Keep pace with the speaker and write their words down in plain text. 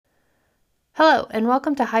Hello, and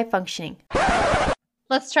welcome to High Functioning.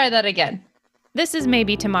 Let's try that again. This is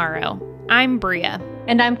Maybe Tomorrow. I'm Bria.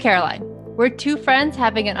 And I'm Caroline. We're two friends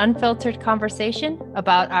having an unfiltered conversation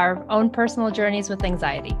about our own personal journeys with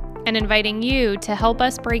anxiety. And inviting you to help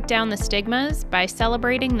us break down the stigmas by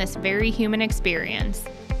celebrating this very human experience.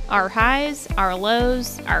 Our highs, our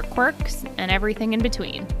lows, our quirks, and everything in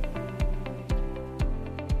between.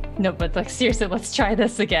 No, but seriously, let's try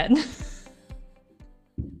this again.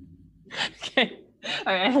 Okay.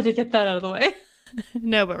 All right, I had to get that out of the way.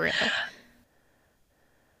 No, but really.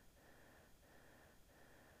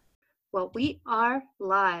 Well, we are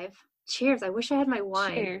live. Cheers. I wish I had my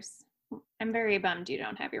wine. Cheers. I'm very bummed you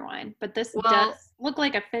don't have your wine, but this does look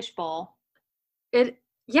like a fishbowl. It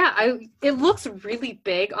looks really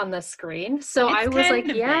big on the screen. So I was like,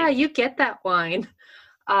 yeah, you get that wine.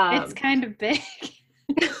 It's kind of big.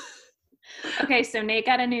 Okay, so Nate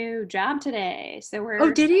got a new job today. So we're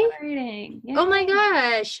celebrating. Yeah. Oh my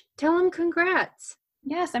gosh. Tell him congrats.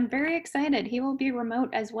 Yes, I'm very excited. He will be remote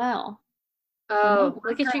as well. Oh,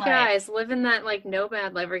 look at you guys living that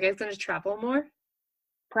nomad life. Are you guys going to travel more?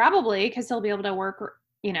 Probably, because he'll be able to work,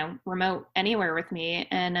 remote anywhere with me,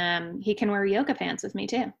 and he can wear yoga pants with me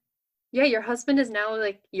too. Yeah, your husband is now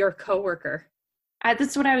your coworker.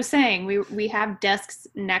 That's what I was saying. We have desks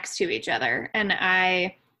next to each other, and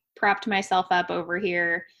I propped myself up over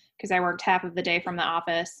here because I worked half of the day from the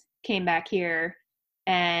office, came back here,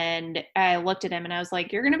 and I looked at him and I was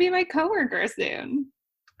like, "You're going to be my coworker soon."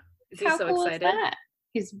 Is he so excited? Is that?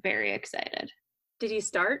 He's very excited. Did he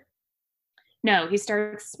start? No, he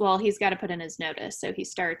starts, he's got to put in his notice, so he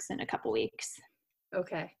starts in a couple weeks.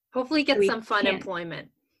 Okay. Hopefully get some fun employment.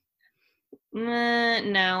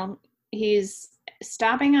 No, he's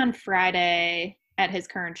stopping on Friday at his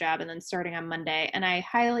current job and then starting on Monday, and I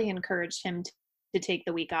highly encouraged him to take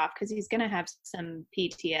the week off because he's going to have some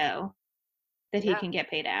PTO that he can get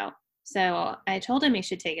paid out. So I told him he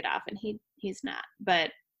should take it off, and he's not,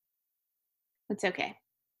 but it's okay.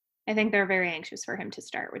 I think they're very anxious for him to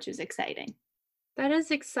start, which is exciting. That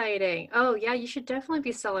is exciting. Oh, yeah, you should definitely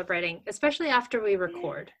be celebrating, especially after we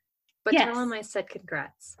record. But tell him I said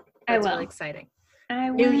congrats. That's really exciting.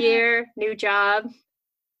 New year, new job.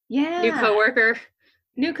 Yeah. New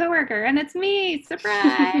coworker. And it's me.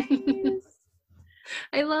 Surprise.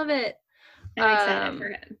 I love it. I'm excited for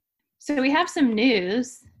him. So we have some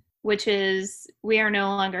news, which is we are no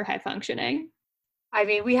longer high functioning. I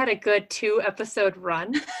mean, we had a good 2-episode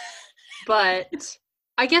run, but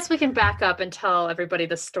I guess we can back up and tell everybody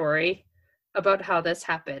the story about how this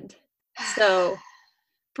happened. So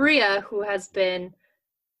Bria, who has been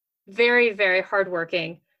very, very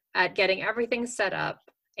hardworking at getting everything set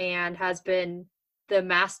up and has been the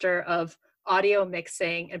master of audio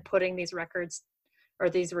mixing and putting these records or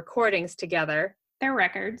these recordings together. They're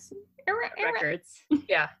records. Records.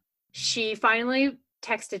 Yeah. She finally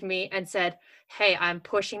texted me and said, "Hey, I'm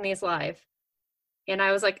pushing these live." And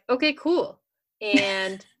I was like, "Okay, cool."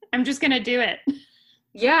 And I'm just going to do it.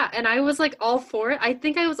 Yeah. And I was all for it. I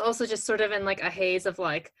think I was also just sort of in a haze of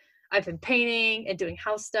I've been painting and doing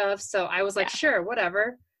house stuff. So I was sure,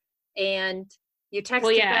 whatever. And you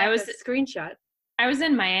texted back a screenshot. I was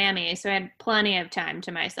in Miami, so I had plenty of time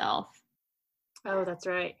to myself. Oh, that's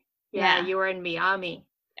right. Yeah. You were in Miami.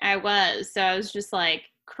 I was. So I was just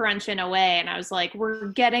crunching away, and I was like, we're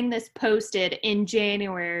getting this posted in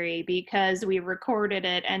January because we recorded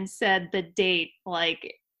it and said the date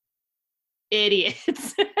like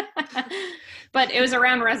idiots. But it was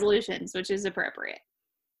around resolutions, which is appropriate.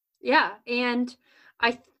 Yeah, and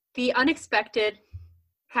the unexpected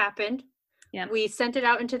happened. Yeah. We sent it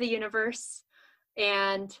out into the universe,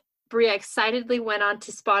 and Bria excitedly went on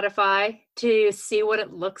to Spotify to see what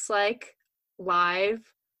it looks like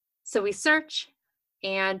live. So we search,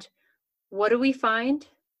 and what do we find?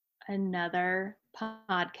 Another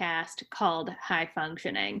podcast called High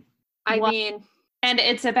Functioning. And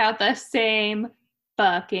it's about the same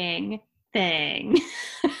fucking thing.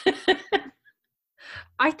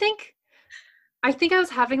 I think I was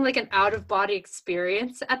having an out-of-body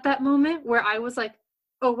experience at that moment where I was like,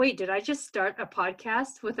 oh, wait, did I just start a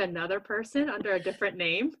podcast with another person under a different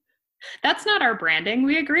name? That's not our branding.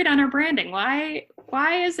 We agreed on our branding. Why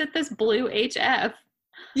is it this blue HF?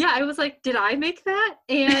 Yeah, I was like, did I make that?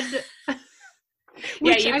 And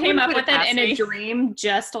yeah, you came up with it in a dream,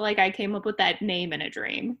 just like I came up with that name in a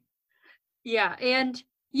dream. Yeah, and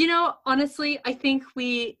honestly, I think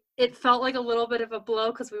it felt like a little bit of a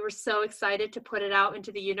blow because we were so excited to put it out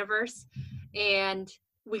into the universe, and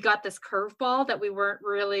we got this curveball that we weren't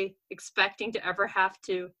really expecting to ever have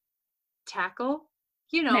to tackle.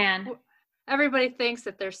 Everybody thinks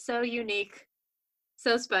that they're so unique,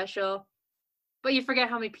 so special, but you forget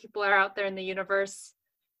how many people are out there in the universe.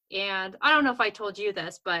 And I don't know if I told you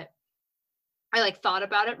this, but I like thought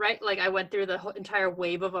about it, right? Like I went through the whole entire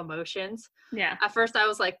wave of emotions. Yeah. At first I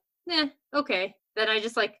was like, okay. Then I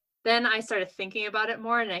just like, then I started thinking about it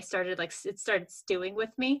more, and I started like, it started stewing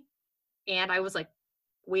with me. And I was like,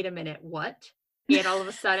 wait a minute, what? And all of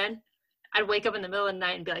a sudden I'd wake up in the middle of the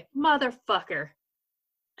night and be like, motherfucker.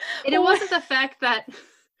 And it wasn't the fact that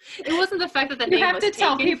the name was taken. You have to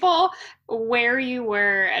tell people where you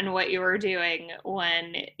were and what you were doing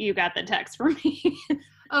when you got the text from me.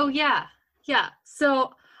 Oh, yeah. Yeah.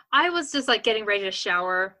 So I was just like getting ready to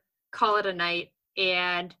shower, call it a night.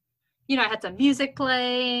 And, you know, I had some music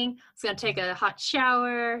playing. I was going to take a hot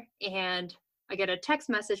shower. And I get a text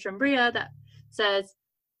message from Bria that says,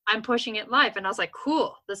 I'm pushing it live. And I was like,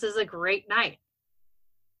 cool. This is a great night.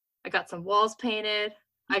 I got some walls painted.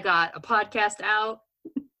 I got a podcast out.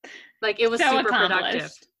 Like it was So super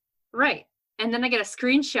productive. Right. And then I get a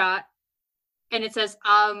screenshot and it says, ...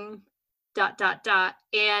 And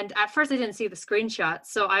at first I didn't see the screenshot.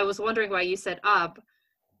 So I was wondering why you said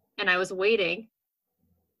and I was waiting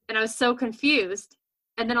and I was so confused.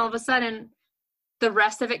 And then all of a sudden the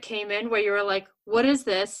rest of it came in where you were like, what is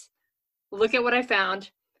this? Look at what I found.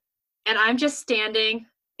 And I'm just standing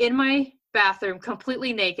in my bathroom,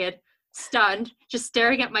 completely naked, stunned, just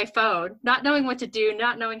staring at my phone, not knowing what to do,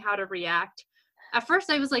 not knowing how to react. At first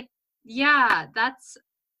I was like, yeah, that's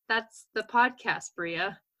the podcast,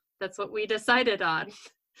 Bria. That's what we decided on.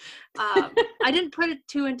 I didn't put it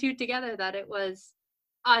 2 and 2 together that it was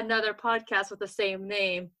another podcast with the same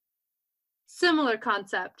name. Similar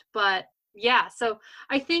concept, but yeah. So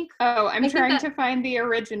I think. Oh, I'm trying to find the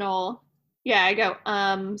original. Yeah, I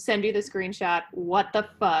go, send you the screenshot. What the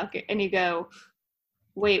fuck? And you go,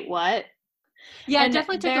 wait, what? Yeah, it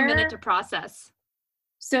definitely took a minute to process.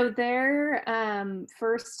 So their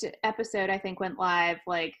first episode, I think, went live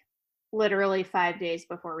like literally 5 days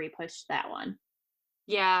before we pushed that one.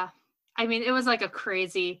 Yeah. I mean, it was like a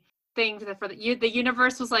crazy thing for the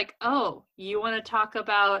universe was like, oh, you want to talk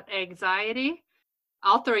about anxiety?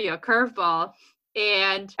 I'll throw you a curveball.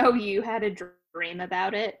 And oh, you had a dream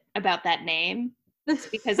about it, about that name? It's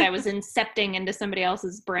because I was incepting into somebody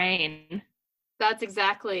else's brain. That's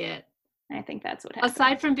exactly it. I think that's what happened.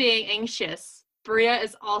 Aside from being anxious, Bria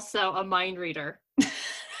is also a mind reader.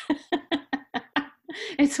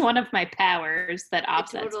 It's one of my powers that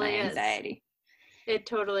offsets my anxiety. It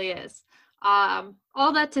totally is. All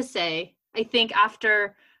that to say, I think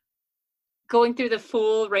after going through the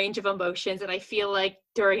full range of emotions, and I feel like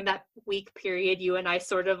during that week period, you and I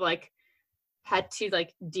sort of like had to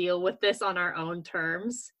like deal with this on our own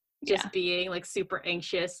terms, just being like super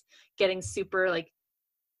anxious, getting super like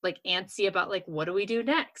antsy about like, what do we do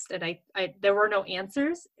next? And I there were no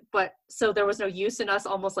answers, but so there was no use in us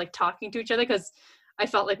almost like talking to each other, because I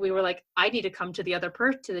felt like we were like, I need to come to the other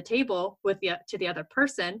to the table to the other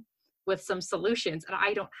person with some solutions, and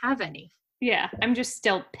I don't have any. Yeah, I'm just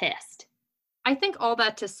still pissed. I think all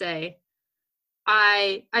that to say,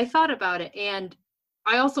 I thought about it, and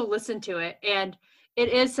I also listened to it, and it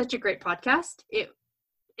is such a great podcast. It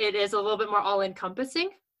is a little bit more all encompassing,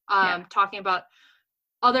 talking about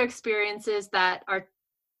other experiences that are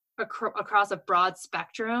across a broad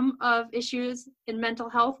spectrum of issues in mental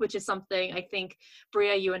health, which is something I think,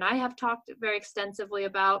 Bria, you and I have talked very extensively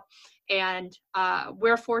about. And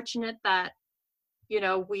we're fortunate that, you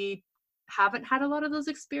know, we haven't had a lot of those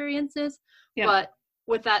experiences. Yeah. But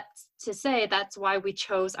with that to say, that's why we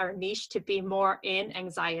chose our niche to be more in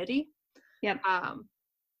anxiety. Yep.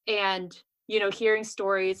 And, you know, hearing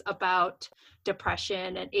stories about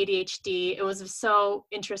depression and ADHD, it was so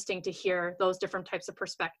interesting to hear those different types of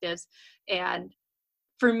perspectives. And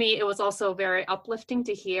for me, it was also very uplifting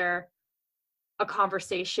to hear a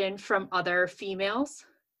conversation from other females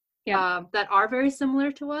that are very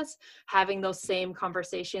similar to us, having those same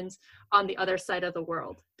conversations on the other side of the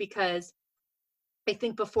world. Because I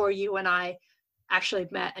think before you and I actually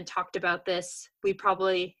met and talked about this, we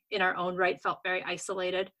probably in our own right felt very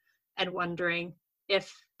isolated and wondering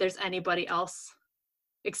if there's anybody else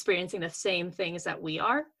experiencing the same things that we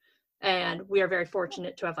are. And we are very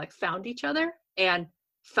fortunate to have like found each other and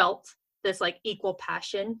felt this like equal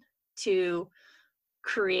passion to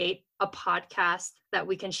create a podcast that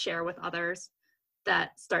we can share with others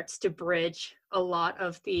that starts to bridge a lot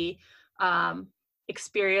of the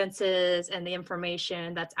experiences and the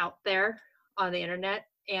information that's out there on the internet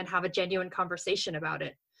and have a genuine conversation about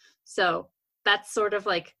it. So that's sort of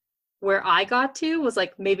like where I got to, was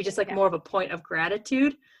like maybe just like more of a point of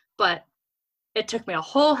gratitude, but it took me a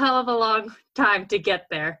whole hell of a long time to get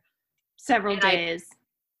there. Several days.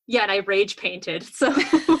 And I rage painted. So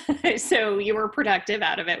So you were productive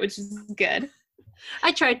out of it, which is good.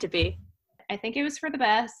 I tried to be. I think it was for the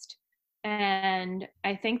best. And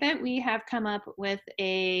I think that we have come up with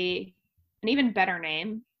an even better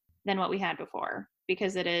name than what we had before,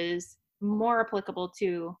 because it is more applicable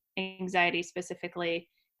to anxiety specifically.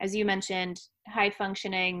 As you mentioned, high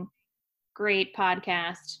functioning, great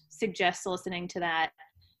podcast, suggests listening to that.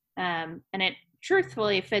 And it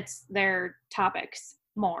truthfully fits their topics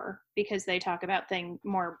more because they talk about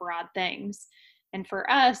more broad things. And for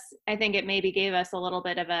us, I think it maybe gave us a little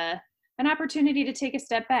bit of an opportunity to take a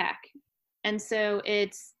step back. And so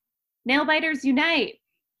it's Nail Biters Unite.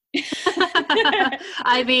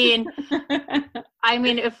 I mean,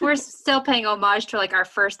 if we're still paying homage to like our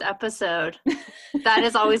first episode, that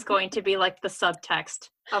is always going to be like the subtext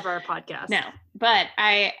of our podcast. No, but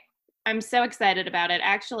I'm so excited about it.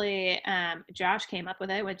 Actually, Josh came up with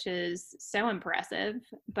it, which is so impressive.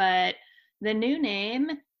 But the new name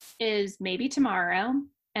is Maybe Tomorrow.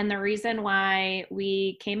 And the reason why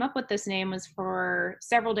we came up with this name was for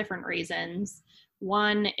several different reasons.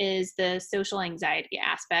 One is the social anxiety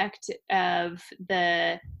aspect of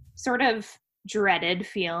the sort of dreaded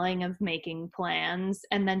feeling of making plans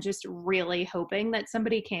and then just really hoping that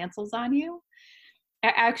somebody cancels on you.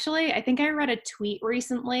 Actually, I think I read a tweet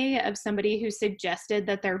recently of somebody who suggested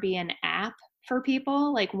that there be an app for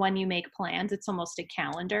people, like when you make plans, it's almost a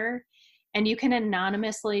calendar, and you can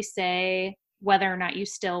anonymously say whether or not you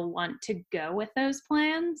still want to go with those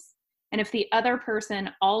plans. And if the other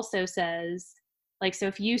person also says, like, so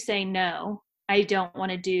if you say, no, I don't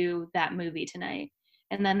want to do that movie tonight,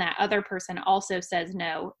 and then that other person also says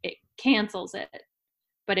no, it cancels it.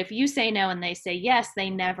 But if you say no and they say yes,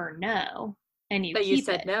 they never know. And you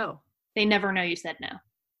said no. They never know you said no.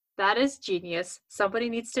 That is genius. Somebody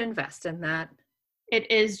needs to invest in that. It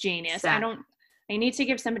is genius. Sad. I need to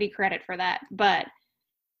give somebody credit for that. But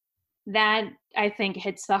that, I think,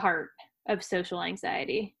 hits the heart of social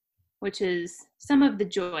anxiety, which is some of the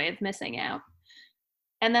joy of missing out.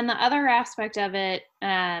 And then the other aspect of it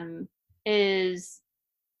is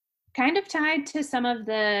kind of tied to some of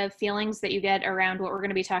the feelings that you get around what we're going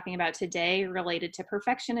to be talking about today related to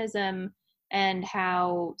perfectionism, and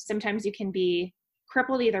how sometimes you can be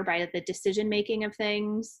crippled either by the decision making of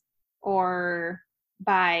things or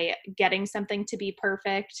by getting something to be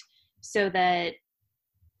perfect, so that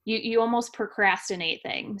you almost procrastinate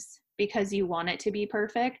things because you want it to be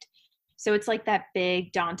perfect. So it's like that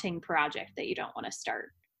big daunting project that you don't want to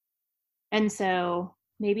start. And so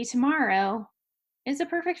Maybe Tomorrow is a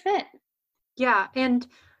perfect fit. Yeah, and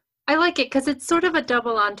I like it because it's sort of a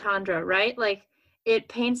double entendre, right? Like, it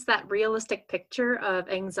paints that realistic picture of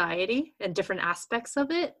anxiety and different aspects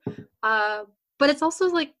of it. But it's also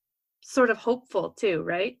like sort of hopeful too,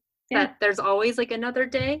 right? Yeah. That there's always like another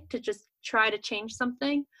day to just try to change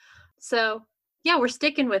something. So yeah, we're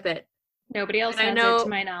sticking with it. Nobody else has it, to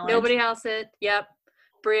my knowledge. Nobody else it. Yep.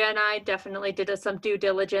 Bria and I definitely did some due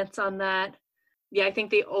diligence on that. Yeah, I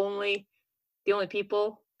think the only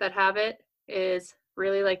people that have it is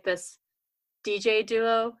really like this DJ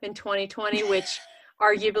duo in 2020, which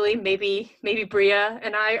arguably maybe Bria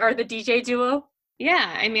and I are the DJ duo.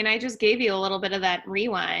 Yeah, I mean, I just gave you a little bit of that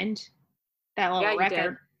rewind, that little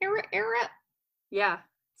record. Era. Yeah,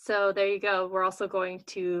 so there you go. We're also going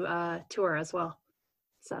to tour as well.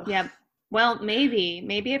 So yep. Well, maybe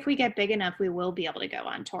if we get big enough, we will be able to go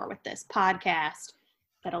on tour with this podcast.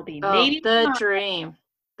 That'll be maybe the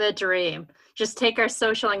dream. Just take our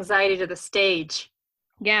social anxiety to the stage.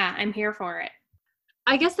 Yeah, I'm here for it.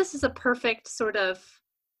 I guess this is a perfect sort of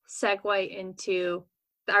segue into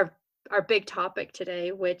our big topic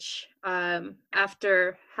today, which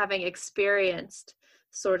after having experienced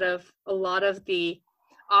sort of a lot of the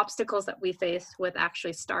obstacles that we faced with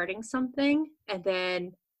actually starting something and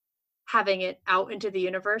then having it out into the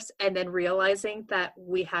universe and then realizing that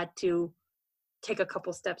we had to take a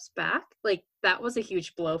couple steps back, like that was a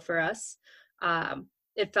huge blow for us.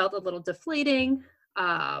 It felt a little deflating.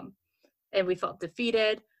 And we felt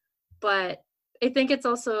defeated, but I think it's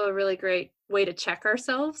also a really great way to check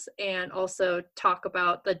ourselves and also talk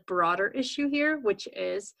about the broader issue here, which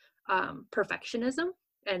is perfectionism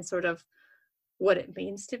and sort of what it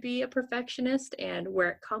means to be a perfectionist and where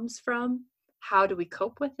it comes from. How do we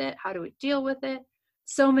cope with it? How do we deal with it?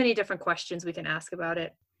 So many different questions we can ask about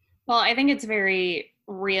it. Well, I think it's very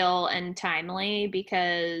real and timely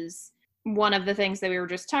because one of the things that we were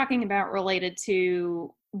just talking about related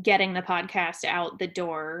to getting the podcast out the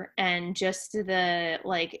door and just the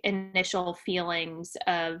like initial feelings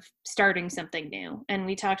of starting something new. And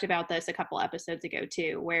we talked about this a couple episodes ago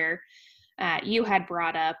too, where you had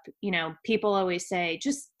brought up, people always say,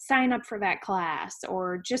 just sign up for that class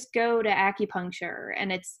or just go to acupuncture.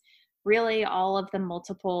 And it's really all of the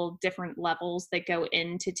multiple different levels that go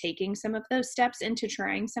into taking some of those steps into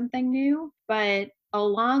trying something new. But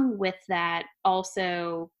along with that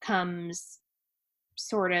also comes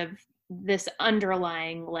sort of this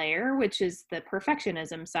underlying layer, which is the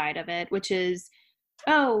perfectionism side of it, which is,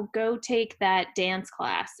 oh, go take that dance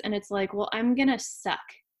class. And it's like, well, I'm going to suck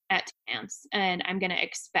at dance and I'm going to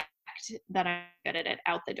expect that I'm good at it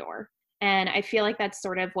out the door. And I feel like that's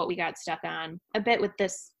sort of what we got stuck on a bit with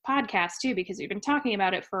this podcast too, because we've been talking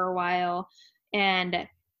about it for a while. And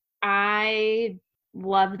I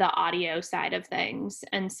love the audio side of things.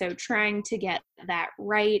 And so trying to get that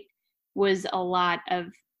right was a lot of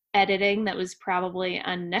editing that was probably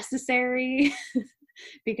unnecessary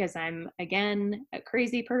because I'm, again, a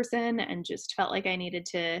crazy person and just felt like I needed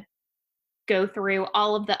to go through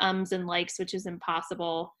all of the ums and likes, which is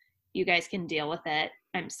impossible. You guys can deal with it.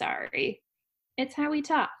 I'm sorry. It's how we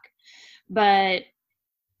talk. But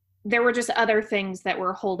there were just other things that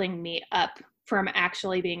were holding me up from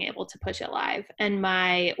actually being able to push it live. And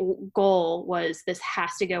my goal was this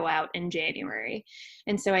has to go out in January.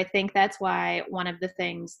 And so I think that's why one of the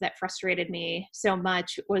things that frustrated me so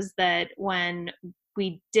much was that when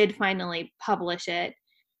we did finally publish it,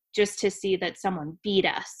 just to see that someone beat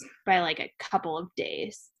us by like a couple of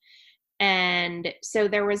days. And so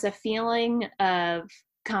there was a feeling of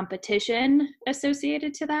competition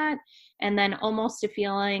associated to that. And then almost a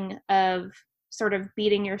feeling of sort of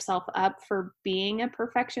beating yourself up for being a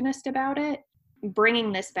perfectionist about it.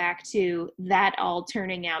 Bringing this back to that all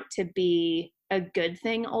turning out to be a good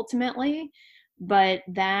thing ultimately. But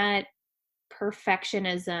that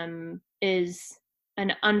perfectionism is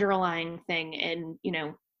an underlying thing in,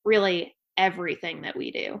 really everything that we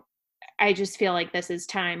do. I just feel like this is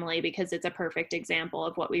timely because it's a perfect example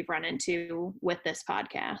of what we've run into with this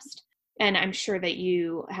podcast. And I'm sure that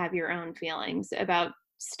you have your own feelings about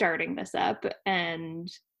starting this up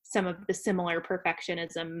and some of the similar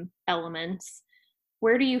perfectionism elements.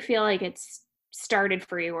 Where do you feel like it's started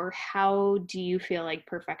for you, or how do you feel like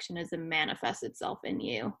perfectionism manifests itself in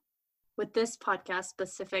you? With this podcast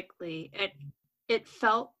specifically, it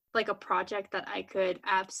felt like a project that I could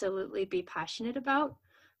absolutely be passionate about,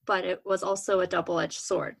 but it was also a double-edged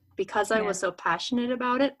sword. Because I was so passionate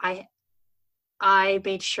about it, I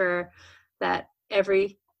made sure that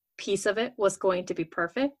every piece of it was going to be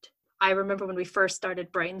perfect. I remember when we first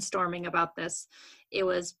started brainstorming about this, it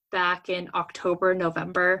was back in October,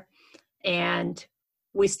 November, and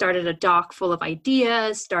we started a doc full of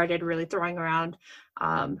ideas, started really throwing around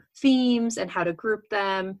themes and how to group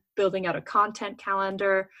them, building out a content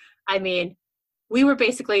calendar. I mean, we were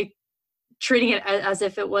basically treating it as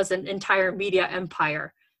if it was an entire media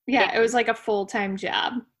empire. Yeah, it was like a full-time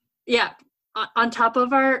job. Yeah, on top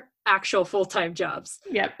of our actual full-time jobs.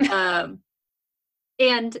 Yep.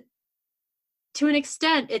 And to an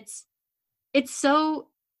extent, it's so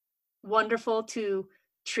wonderful to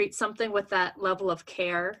treat something with that level of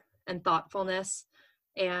care and thoughtfulness.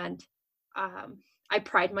 And I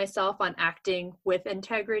pride myself on acting with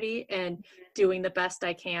integrity and doing the best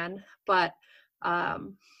I can. But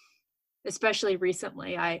especially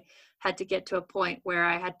recently, I had to get to a point where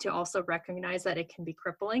I had to also recognize that it can be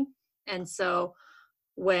crippling. And so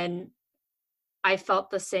when I felt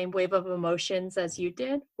the same wave of emotions as you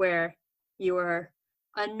did, where you were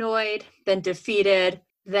annoyed, then defeated,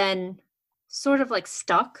 then sort of like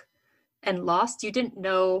stuck and lost, you didn't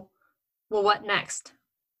know, well, what next?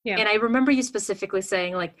 Yeah. And I remember you specifically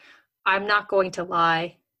saying, like, I'm not going to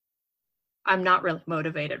lie, I'm not really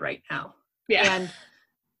motivated right now. Yeah. And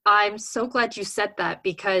I'm so glad you said that,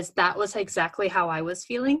 because that was exactly how I was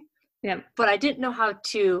feeling. Yeah. But I didn't know how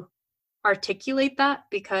to articulate that,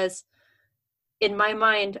 because in my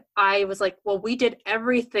mind, I was like, well, we did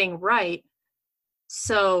everything right,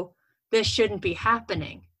 so this shouldn't be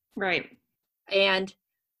happening. Right. And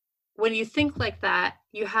when you think like that,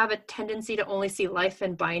 you have a tendency to only see life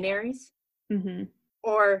in binaries,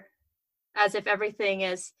 or as if everything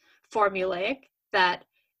is formulaic, that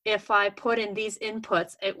if I put in these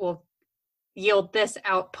inputs, it will yield this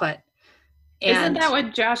output. And isn't that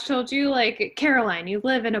what Josh told you? Like, Caroline, you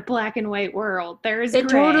live in a black and white world. There's gray.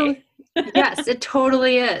 Totally, yes, it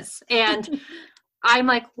totally is. And I'm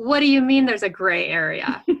like, what do you mean there's a gray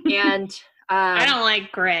area? And I don't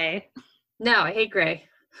like gray. No, I hate gray.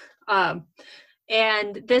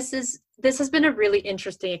 And this has been a really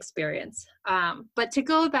interesting experience. But to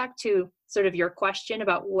go back to sort of your question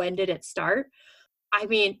about when did it start? I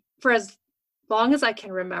mean, for as long as I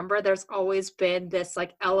can remember, there's always been this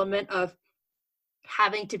like element of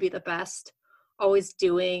having to be the best, always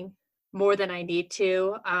doing more than I need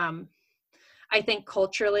to. I think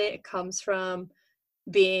culturally it comes from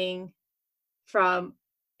being from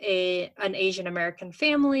an Asian American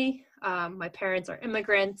family. My parents are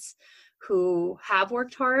immigrants who have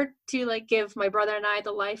worked hard to like give my brother and I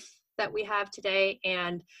the life that we have today,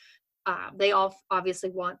 and they all obviously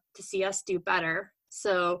want to see us do better.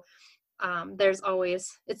 So there's always,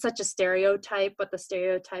 it's such a stereotype, but the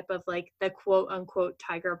stereotype of like the quote unquote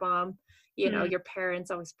tiger mom, your parents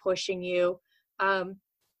always pushing you.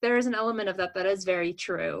 There is an element of that is very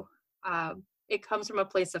true. It comes from a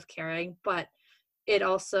place of caring, but it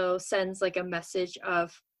also sends like a message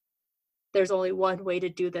of there's only one way to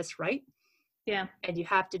do this right. Yeah. And you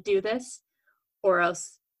have to do this or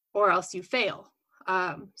else you fail.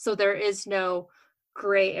 So there is no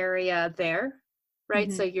gray area there, right?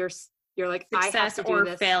 Mm-hmm. So you're like, success I have to do or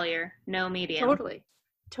this. failure, no medium.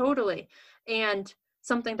 Totally. And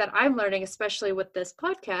something that I'm learning, especially with this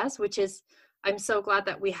podcast, which is I'm so glad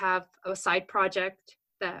that we have a side project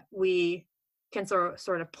that we can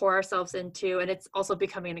sort of pour ourselves into, and it's also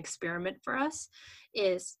becoming an experiment for us,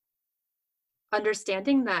 is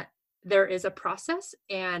understanding that there is a process,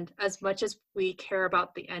 and as much as we care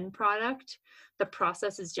about the end product, the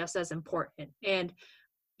process is just as important. And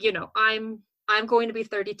I'm going to be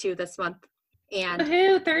 32 this month, and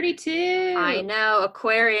Woohoo, 32. I know,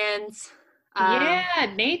 Aquarians.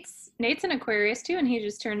 Yeah, Nate's an Aquarius too, and he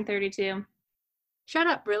just turned 32. Shut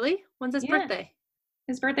up, really? When's his birthday?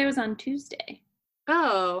 His birthday was on Tuesday.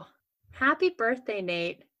 Oh, happy birthday,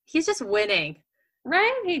 Nate. He's just winning.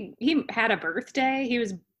 Right? He had a birthday.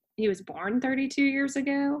 He was born 32 years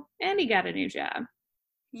ago, and he got a new job.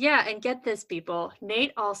 Yeah, and get this, people.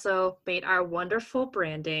 Nate also made our wonderful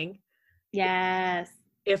branding. Yes.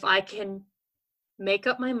 If I can make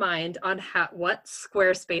up my mind on what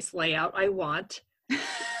Squarespace layout I want,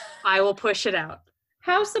 I will push it out.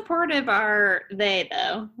 How supportive are they,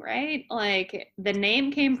 though, right? Like, the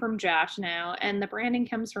name came from Josh now, and the branding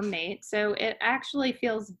comes from Nate, so it actually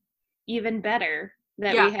feels even better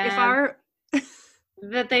that we have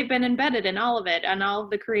that they've been embedded in all of it and all of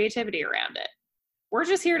the creativity around it. We're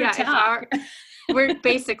just here to talk. We're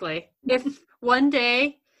basically, if one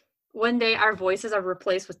day our voices are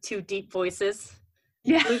replaced with two deep voices,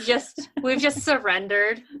 we've just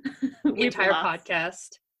surrendered the entire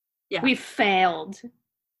podcast. Yeah, we failed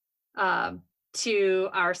to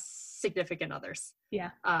our significant others.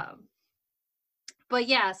 Yeah. But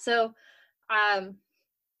yeah, so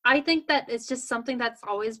I think that it's just something that's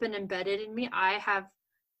always been embedded in me. I have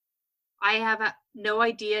no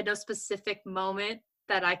idea, no specific moment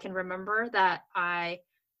that I can remember that I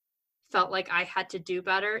felt like I had to do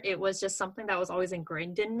better. It was just something that was always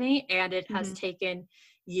ingrained in me, and it has taken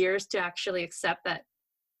years to actually accept that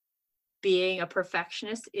being a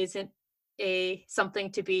perfectionist isn't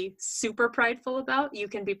something to be super prideful about. You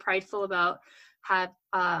can be prideful about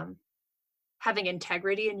having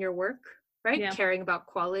integrity in your work, right? Yeah. Caring about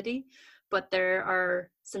quality, but there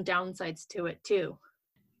are some downsides to it too.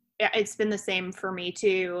 Yeah, it's been the same for me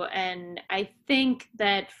too. And I think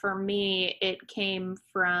that for me, it came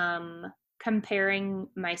from comparing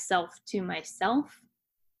myself to myself.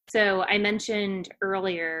 So I mentioned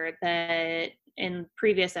earlier that in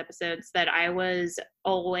previous episodes that I was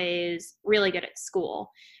always really good at school.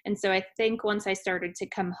 And so I think once I started to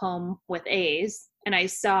come home with A's and I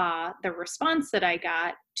saw the response that I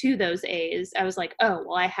got to those A's, I was like, oh,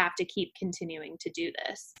 well, I have to keep continuing to do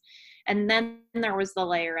this. And then there was the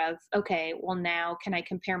layer of, okay, well, now can I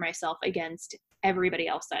compare myself against everybody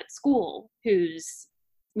else at school who's,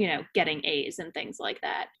 getting A's and things like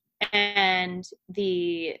that. And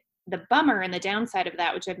the bummer and the downside of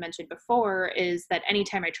that, which I've mentioned before, is that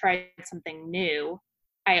anytime I tried something new,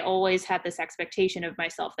 I always had this expectation of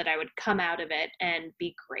myself that I would come out of it and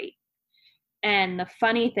be great. And the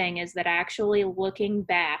funny thing is that actually looking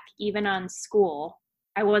back, even on school,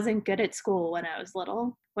 I wasn't good at school when I was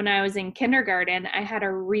little. When I was in kindergarten, I had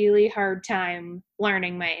a really hard time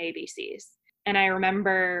learning my ABCs. And I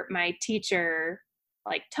remember my teacher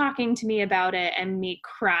talking to me about it and me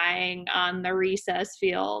crying on the recess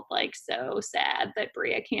field, so sad that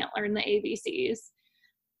Bria can't learn the ABCs.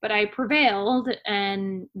 But I prevailed.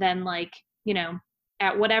 And then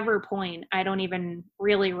at whatever point, I don't even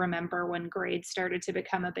really remember when grades started to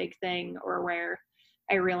become a big thing or where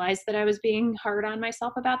I realized that I was being hard on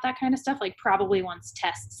myself about that kind of stuff, probably once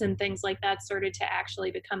tests and things like that started to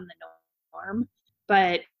actually become the norm.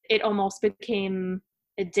 But it almost became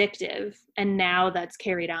addictive, and now that's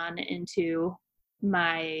carried on into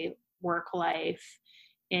my work life,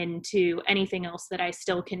 into anything else that I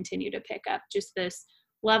still continue to pick up, just this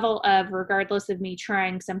level of, regardless of me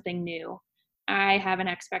trying something new, I have an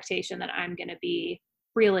expectation that I'm going to be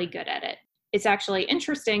really good at it. It's actually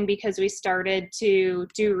interesting because we started to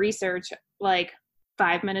do research like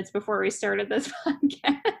 5 minutes before we started this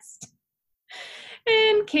podcast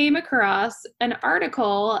and came across an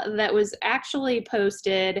article that was actually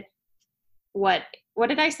posted, what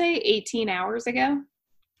did I say, 18 hours ago?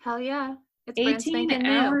 Hell yeah. It's brand 18 spanking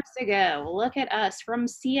new. hours ago. Look at us, from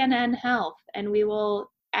CNN Health. And we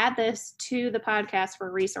will add this to the podcast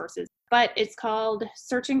for resources. But it's called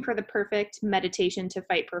Searching for the Perfect Meditation to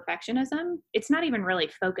Fight Perfectionism. It's not even really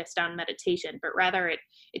focused on meditation, but rather it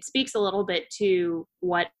speaks a little bit to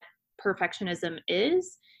what perfectionism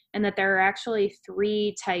is, and that there are actually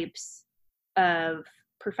 3 types of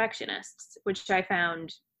perfectionists, which I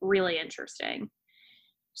found really interesting.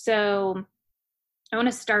 So I want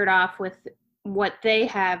to start off with what they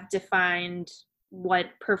have defined what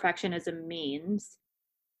perfectionism means.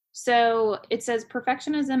 So it says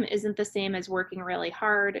perfectionism isn't the same as working really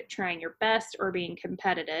hard, trying your best, or being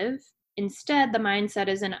competitive. Instead, the mindset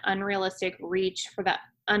is an unrealistic reach for the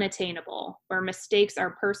unattainable, where mistakes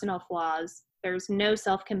are personal flaws, there's no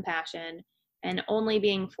self-compassion, and only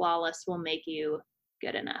being flawless will make you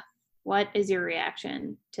good enough. What is your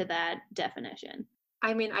reaction to that definition?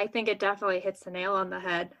 I mean, I think it definitely hits the nail on the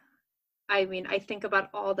head. I mean, I think about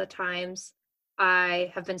all the times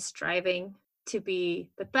I have been striving to be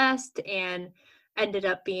the best and ended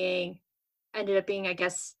up being, I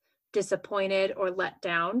guess, disappointed or let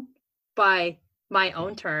down by my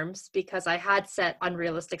own terms because I had set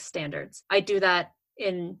unrealistic standards. I do that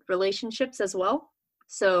in relationships as well.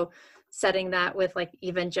 So setting that with like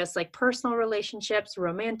even just like personal relationships,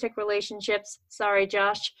 romantic relationships. Sorry,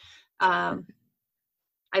 Josh.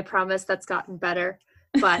 I promise that's gotten better,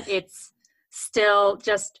 but it's still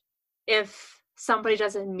just, if somebody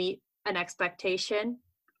doesn't meet an expectation,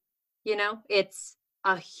 you know, it's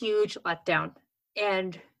a huge letdown.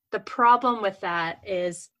 And the problem with that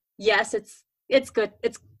is, yes, it's good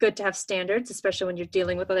to have standards, especially when you're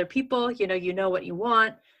dealing with other people, you know what you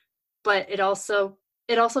want, but it also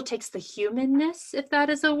takes the humanness, if that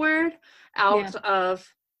is a word, out of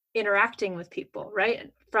interacting with people,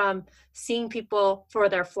 right? From seeing people for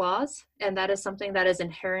their flaws, and that is something that is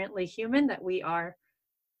inherently human, that we are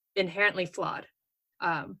inherently flawed.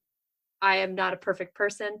 I am not a perfect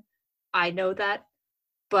person. I know that,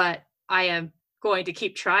 but I am going to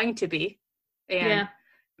keep trying to be. And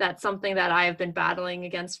that's something that I have been battling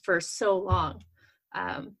against for so long.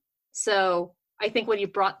 So I think when you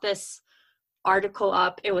brought this article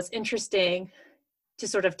up, it was interesting to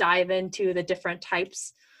sort of dive into the different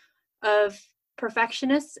types of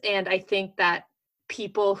perfectionists. And I think that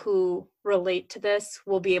people who relate to this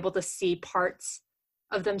will be able to see parts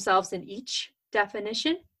of themselves in each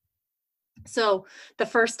definition. So the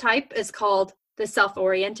first type is called the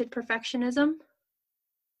self-oriented perfectionism,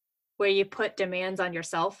 where you put demands on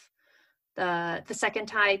yourself. The second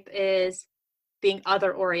type is being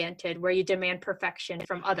other-oriented, where you demand perfection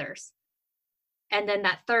from others. And then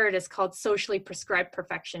that third is called socially prescribed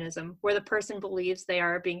perfectionism, where the person believes they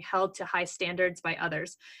are being held to high standards by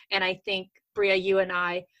others. And I think, Bria, you and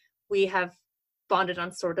I, we have bonded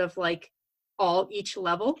on sort of like each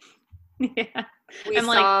level. Yeah.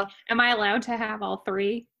 Like, am I allowed to have all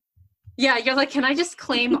 3? Yeah, you're like, can I just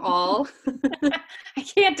claim all? I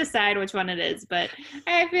can't decide which one it is, but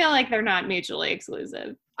I feel like they're not mutually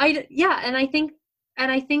exclusive. And I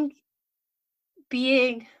think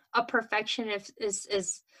being a perfectionist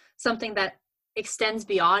is something that extends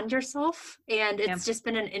beyond yourself, and it's just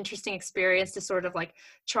been an interesting experience to sort of like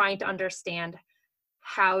trying to understand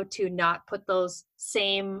how to not put those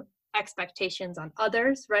same expectations on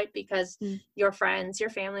others, right? Because your friends, your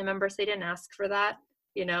family members, they didn't ask for that,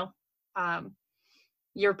 you know.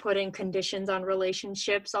 You're putting conditions on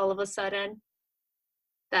relationships all of a sudden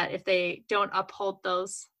that if they don't uphold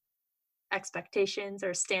those expectations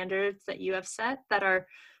or standards that you have set, that are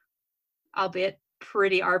albeit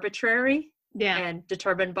pretty arbitrary and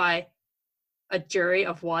determined by a jury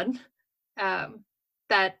of one,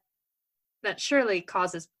 that surely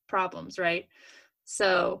causes problems, right?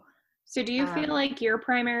 So do you feel like your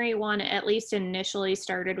primary one, at least initially,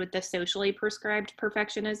 started with the socially prescribed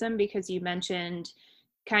perfectionism, because you mentioned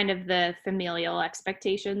kind of the familial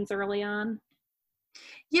expectations early on?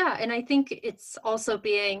 Yeah, and I think it's also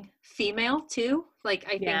being female too. Like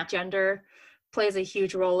I think gender plays a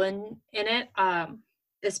huge role in it,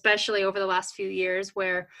 especially over the last few years,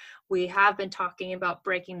 where we have been talking about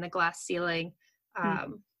breaking the glass ceiling,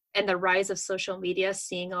 and the rise of social media,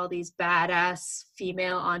 seeing all these badass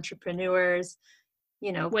female entrepreneurs,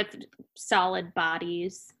 you know, with solid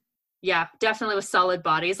bodies. Yeah, definitely with solid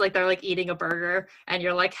bodies. Like they're like eating a burger and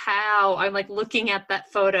you're like, how? I'm like looking at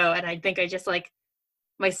that photo and I think I just like,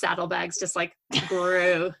 my saddlebags just like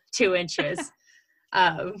grew 2 inches.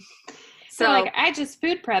 Um, So so like, I just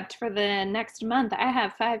food prepped for the next month. I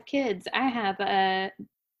have 5 kids. I have a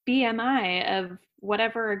BMI of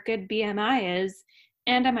whatever a good BMI is,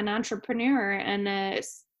 and I'm an entrepreneur and a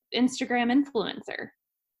Instagram influencer.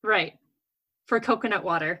 right. For coconut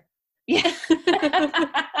water. Yeah.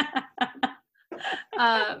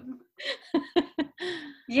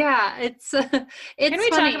 Yeah, it's Can we funny.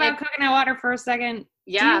 talk about coconut water for a second?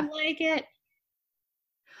 Yeah. Do you like it?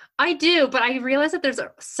 I do, but I realize that there's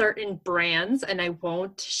certain brands, and I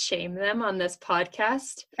won't shame them on this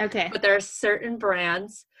podcast. Okay. But there are certain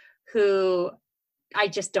brands who I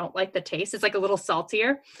just don't like the taste. It's like a little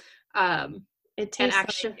saltier. It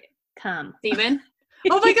tastes like cum. Semen.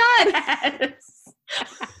 Oh my God.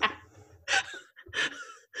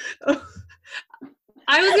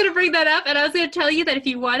 I was going to bring that up, and I was going to tell you that if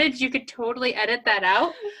you wanted, you could totally edit that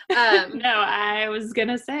out. No, I was going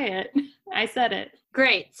to say it. I said it.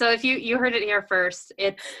 Great. So if you heard it here first,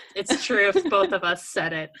 it's true if both of us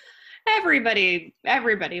said it. Everybody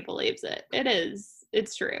believes it.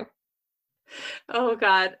 It's true. Oh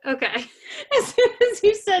God. Okay. As soon as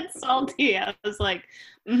you said salty, I was like,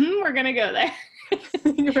 we're going to go there.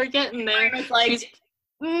 We're getting there. I was like,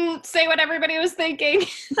 say what everybody was thinking.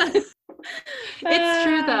 It's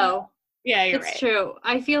true though. Yeah, you're it's right. It's true.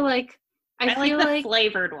 I feel like I like the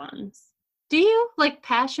flavored ones. Do you like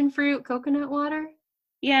passion fruit coconut water?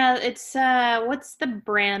 Yeah, it's what's the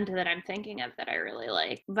brand that I'm thinking of that I really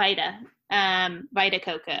like? Vita. Vita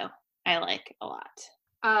Coco. I like a lot.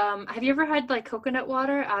 Have you ever had like coconut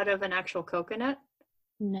water out of an actual coconut?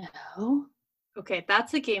 No. Okay,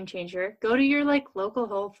 that's a game changer. Go to your like local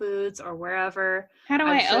Whole Foods or wherever. How do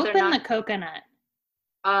I open the coconut?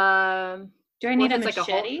 Do I need a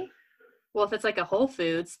machete? Well, if it's like a Whole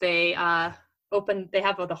Foods, they have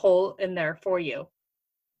the hole in there for you.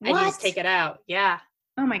 And you just take it out. Yeah.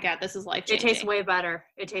 Oh my God, this is life-changing. It tastes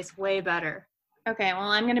way better. Okay, well,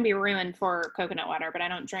 I'm going to be ruined for coconut water, but I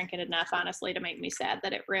don't drink it enough, honestly, to make me sad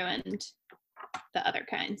that it ruined the other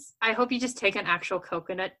kinds. I hope you just take an actual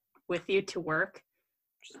coconut with you to work.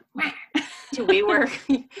 To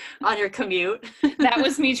WeWork on your commute. That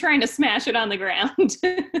was me trying to smash it on the ground.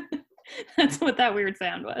 That's what that weird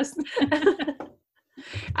sound was.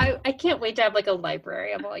 I can't wait to have like a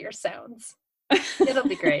library of all your sounds. It'll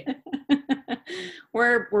be great.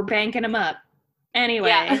 We're banking them up. Anyway,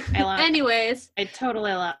 yeah. I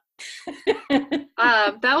totally love.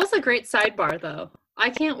 That was a great sidebar, though. I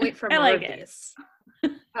can't wait for more of these.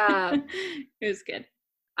 It was good.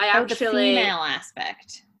 The female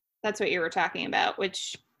aspect. That's what you were talking about,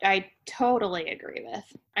 which I totally agree with.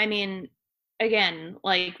 I mean, again,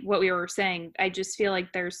 like what we were saying, I just feel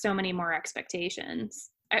like there's so many more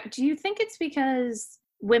expectations. Do you think it's because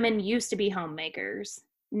women used to be homemakers?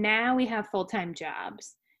 Now we have full-time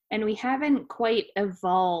jobs, and we haven't quite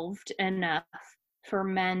evolved enough for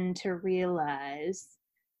men to realize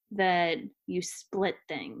that you split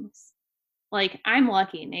things. Like, I'm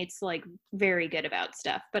lucky. Nate's like very good about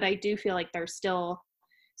stuff, but I do feel like there's still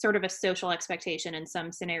sort of a social expectation in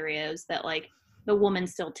some scenarios that like the woman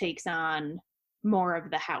still takes on more of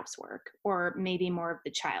the housework or maybe more of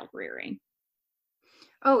the child rearing.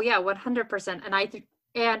 Oh yeah, 100%.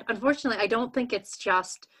 And unfortunately, I don't think it's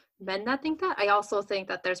just men that think that. I also think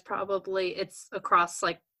that there's it's across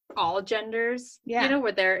like all genders,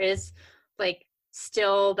 where there is like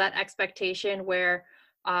still that expectation where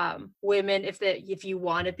women, if you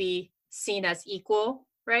want to be seen as equal,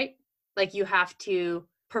 right? Like you have to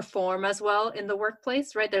perform as well in the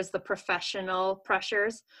workplace, right? There's the professional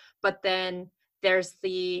pressures, but then there's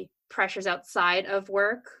the pressures outside of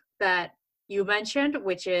work that you mentioned,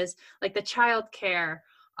 which is like the childcare,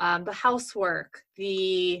 the housework,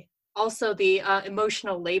 the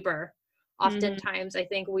emotional labor. Oftentimes, I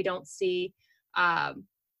think we don't see,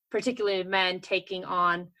 particularly men, taking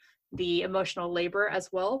on the emotional labor as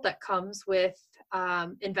well that comes with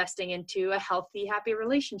investing into a healthy, happy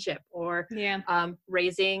relationship or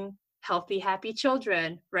raising healthy, happy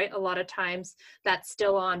children, right? A lot of times that's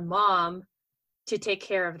still on mom to take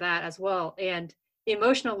care of that as well. And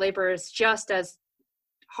emotional labor is just as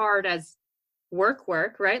hard as work,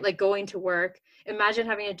 right? Like going to work. Imagine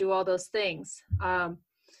having to do all those things. And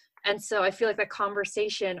so I feel like the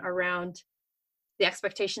conversation around the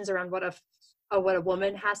expectations around what a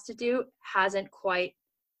woman has to do hasn't quite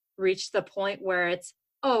reached the point where it's,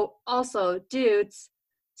 oh, also dudes,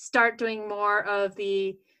 start doing more of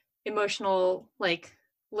the emotional like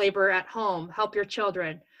labor at home, help your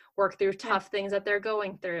children. work through tough things that they're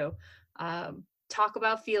going through, talk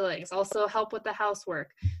about feelings, also help with the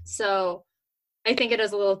housework. So I think it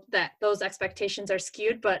is a little that those expectations are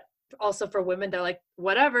skewed, but also for women, they're like,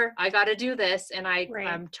 whatever, I got to do this. And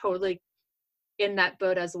I'm totally in that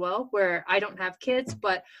boat as well, where I don't have kids,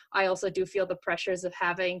 but I also do feel the pressures of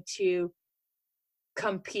having to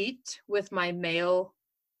compete with my male,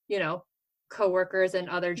 coworkers and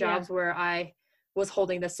other jobs where I was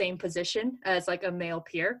holding the same position as like a male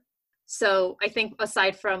peer. So I think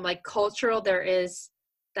aside from like cultural, there is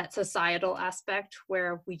that societal aspect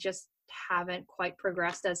where we just haven't quite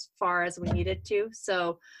progressed as far as we needed to.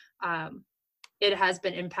 So it has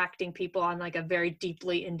been impacting people on like a very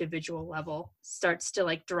deeply individual level, starts to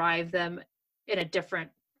like drive them in a different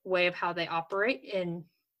way of how they operate in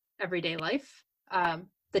everyday life,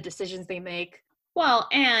 the decisions they make. Well,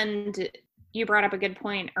 and you brought up a good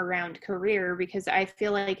point around career, because I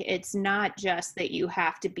feel like it's not just that you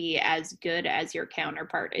have to be as good as your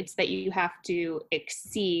counterpart. It's that you have to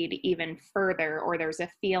exceed even further, or there's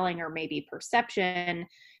a feeling or maybe perception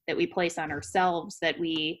that we place on ourselves that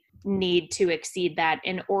we need to exceed that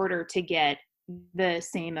in order to get the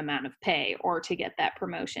same amount of pay or to get that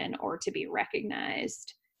promotion or to be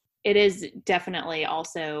recognized. It is definitely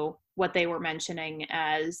also what they were mentioning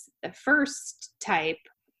as the first type,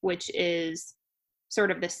 which is sort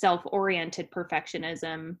of the self-oriented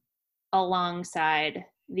perfectionism alongside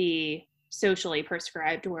the socially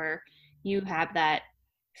prescribed, where you have that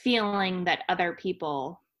feeling that other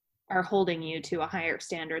people are holding you to a higher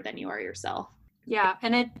standard than you are yourself. Yeah,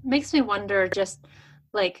 and it makes me wonder, just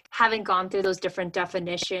like having gone through those different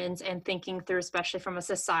definitions and thinking through, especially from a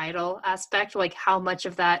societal aspect, like how much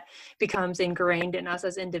of that becomes ingrained in us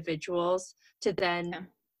as individuals to then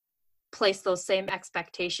place those same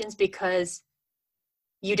expectations because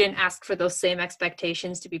you didn't ask for those same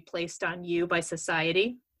expectations to be placed on you by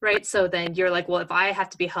society, right? So then you're like, well, if I have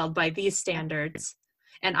to be held by these standards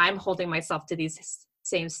and I'm holding myself to these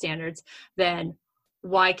same standards, then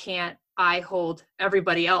why can't I hold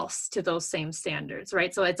everybody else to those same standards,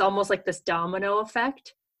 right? So it's almost like this domino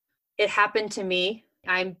effect. It happened to me.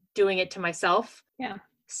 I'm doing it to myself. Yeah.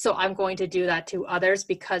 So I'm going to do that to others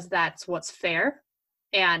because that's what's fair.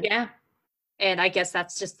 And I guess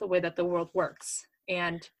that's just the way that the world works.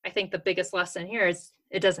 And I think the biggest lesson here is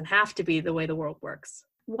it doesn't have to be the way the world works.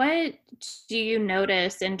 What do you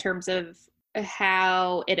notice in terms of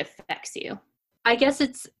how it affects you? I guess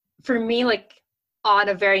it's, for me, like on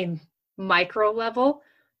a very micro level,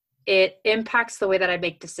 it impacts the way that I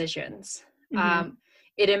make decisions. Mm-hmm.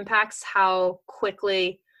 It impacts how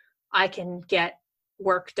quickly I can get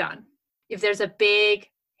work done. If there's a big,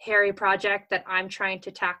 hairy project that I'm trying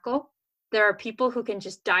to tackle, there are people who can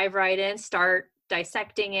just dive right in, start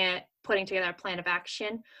dissecting it, putting together a plan of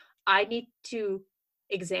action. I need to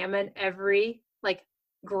examine every like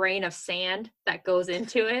grain of sand that goes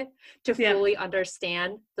into it to fully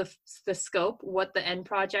understand the scope, what the end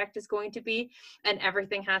project is going to be, and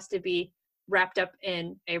everything has to be wrapped up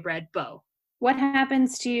in a red bow. What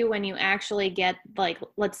happens to you when you actually get, like,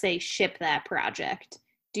 let's say, ship that project?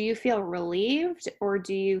 Do you feel relieved, or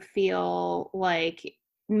do you feel like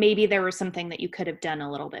maybe there was something that you could have done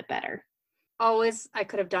a little bit better? Always, I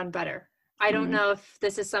could have done better. I don't know if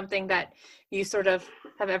this is something that you sort of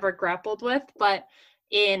have ever grappled with, but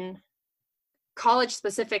in college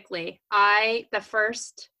specifically, the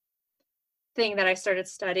first thing that I started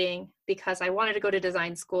studying, because I wanted to go to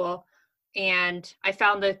design school, and I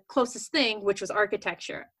found the closest thing, which was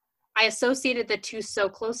architecture. I associated the two so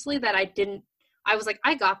closely that I was like,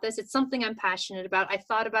 I got this. It's something I'm passionate about. I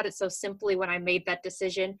thought about it so simply when I made that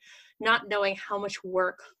decision, not knowing how much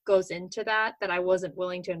work goes into that I wasn't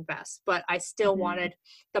willing to invest, but I still wanted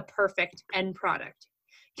the perfect end product.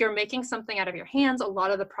 If you're making something out of your hands, a lot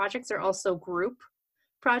of the projects are also group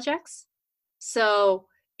projects. So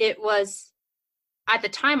it was, at the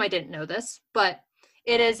time I didn't know this, but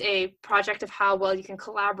it is a project of how well you can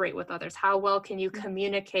collaborate with others. How well can you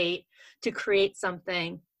communicate to create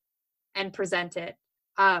something and present it?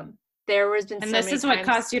 There has been, and this is what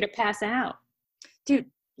caused you to pass out, dude.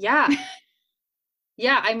 Yeah.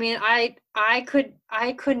 Yeah. I mean, I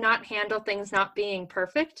could not handle things not being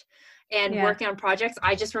perfect and working on projects.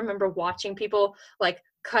 I just remember watching people like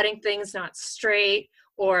cutting things not straight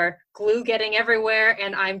or glue getting everywhere.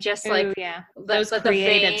 And I'm just like, those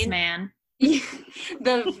creatives, man.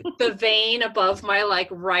 the vein above my like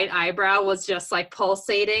right eyebrow was just like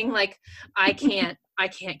pulsating. Like I can't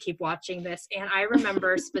keep watching this. And I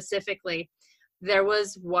remember specifically, there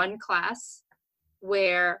was one class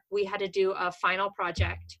where we had to do a final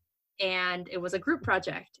project, and it was a group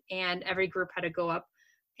project, and every group had to go up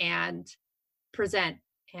and present.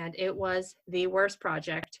 and it was the worst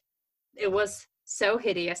project. It was so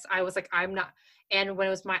hideous. I was like, I'm not. And when it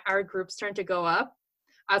was our group's turn to go up,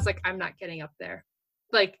 I was like, I'm not getting up there.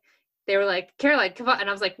 Like, they were like, Caroline, come on. And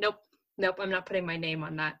I was like, nope, I'm not putting my name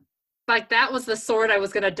on that. Like, that was the sword I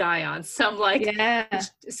was going to die on. Some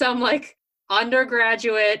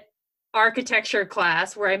undergraduate architecture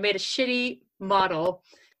class where I made a shitty model.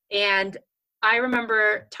 And I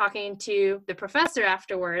remember talking to the professor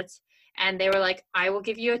afterwards, and they were like, I will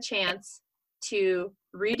give you a chance to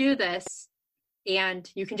redo this,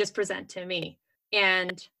 and you can just present to me.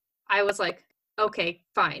 And I was like, okay,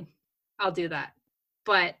 fine, I'll do that.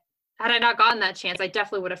 But had I not gotten that chance, I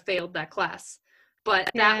definitely would have failed that class.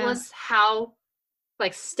 But that was how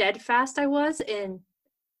like steadfast I was in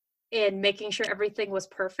making sure everything was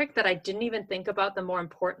perfect, that I didn't even think about the more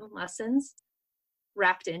important lessons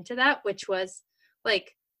wrapped into that, which was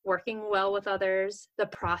like working well with others, the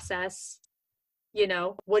process,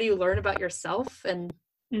 what do you learn about yourself and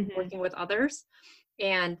working with others.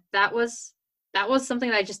 And that was something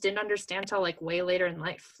that I just didn't understand until like way later in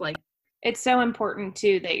life. Like, it's so important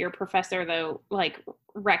too that your professor though like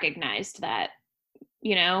recognized that,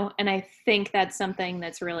 and I think that's something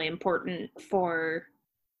that's really important for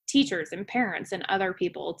teachers and parents and other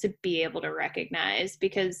people to be able to recognize,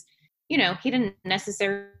 because he didn't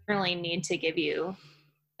necessarily need to give you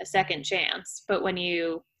a second chance, but when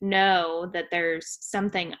you know that there's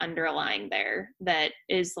something underlying there that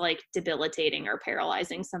is like debilitating or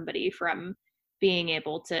paralyzing somebody from being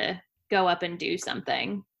able to go up and do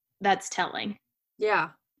something, that's telling. Yeah.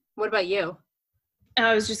 What about you?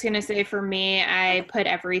 I was just going to say, for me, I put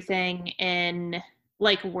everything in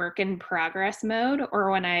like work in progress mode, or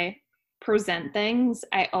when I present things,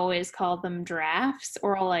 I always call them drafts,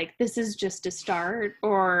 or like, this is just a start,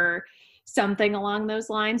 or something along those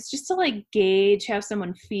lines, just to like gauge how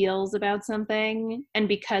someone feels about something. And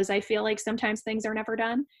because I feel like sometimes things are never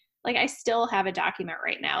done, like I still have a document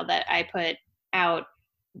right now that I put out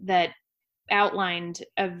that outlined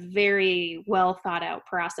a very well thought out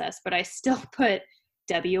process, but I still put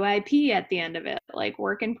WIP at the end of it, like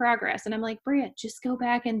work in progress. And I'm like, Bria, just go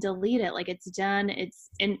back and delete it. Like, it's done.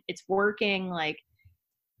 It's working. Like,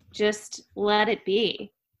 just let it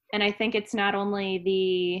be. And I think it's not only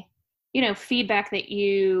the, feedback that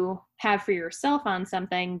you have for yourself on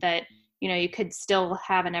something that, you could still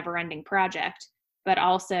have a never ending project, but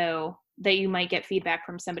also that you might get feedback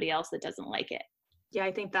from somebody else that doesn't like it. Yeah,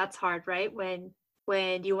 I think that's hard, right? When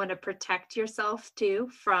you want to protect yourself too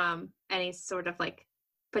from any sort of like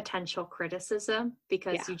potential criticism,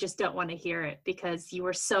 because you just don't want to hear it, because you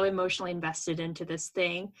were so emotionally invested into this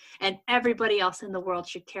thing and everybody else in the world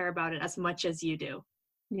should care about it as much as you do.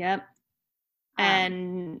 Yep.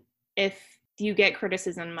 And if you get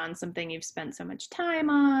criticism on something you've spent so much time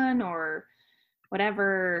on or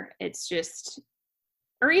whatever, it's just,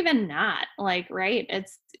 or even not, like, right?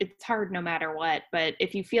 It's hard no matter what. But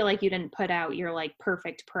if you feel like you didn't put out your like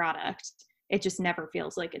perfect product, it just never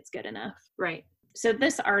feels like it's good enough. Right. So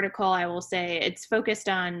this article, I will say, it's focused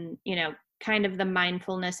on, kind of the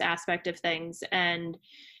mindfulness aspect of things. And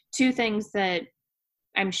two things that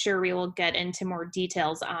I'm sure we will get into more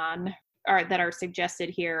details on that are suggested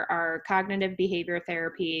here are cognitive behavior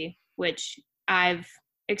therapy, which I've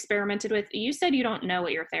experimented with. You said you don't know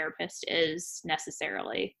what your therapist is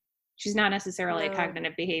necessarily. She's not necessarily a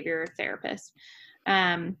cognitive behavior therapist,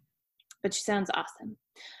 but she sounds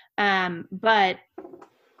awesome. But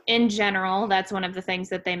in general, that's one of the things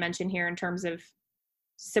that they mention here in terms of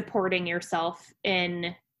supporting yourself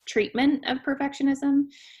in treatment of perfectionism.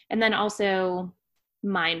 And then also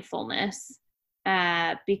mindfulness,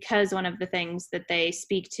 because one of the things that they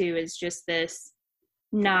speak to is just this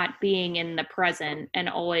not being in the present and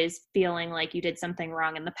always feeling like you did something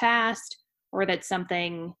wrong in the past, or that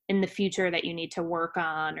something in the future that you need to work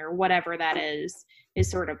on, or whatever that is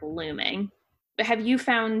sort of looming. But have you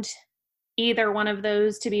found either one of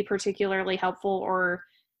those to be particularly helpful? Or,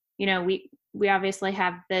 we obviously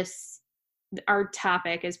have this, our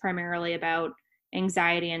topic is primarily about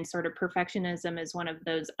anxiety, and sort of perfectionism is one of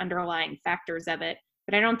those underlying factors of it.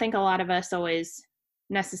 But I don't think a lot of us always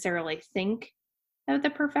necessarily think of the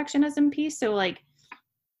perfectionism piece. So like,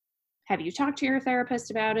 have you talked to your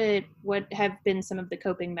therapist about it? What have been some of the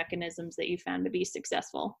coping mechanisms that you found to be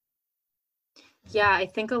successful? Yeah, I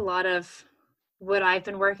think a lot of what I've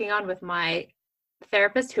been working on with my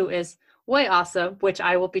therapist, who is way awesome, which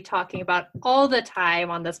I will be talking about all the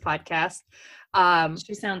time on this podcast.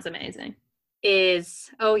 She sounds amazing.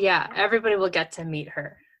 Everybody will get to meet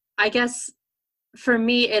her. I guess for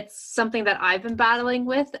me, it's something that I've been battling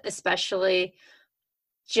with, especially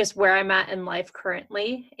just where I'm at in life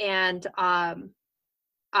currently. And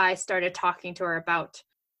I started talking to her about,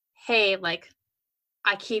 hey, like,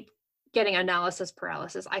 I keep getting analysis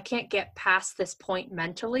paralysis. I can't get past this point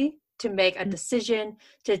mentally to make a decision,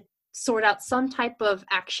 to sort out some type of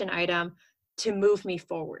action item to move me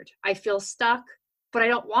forward. I feel stuck, but I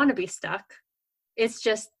don't want to be stuck. It's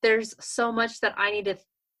just there's so much that I need to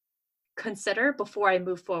consider before I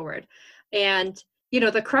move forward. And, you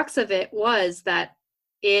know, the crux of it was that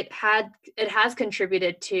it has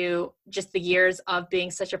contributed to just the years of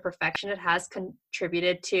being such a perfectionist. It has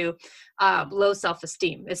contributed to low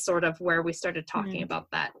self-esteem is sort of where we started talking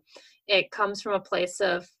about that. It comes from a place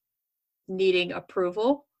of needing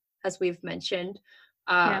approval, as we've mentioned,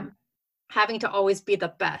 having to always be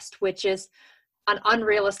the best, which is an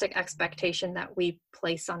unrealistic expectation that we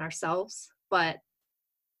place on ourselves. But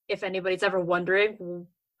if anybody's ever wondering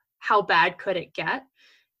how bad could it get,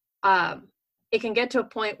 it can get to a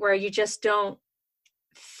point where you just don't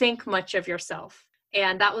think much of yourself.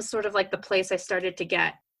 And that was sort of like the place I started to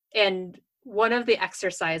get. And one of the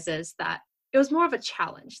exercises that, it was more of a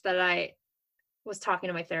challenge that I was talking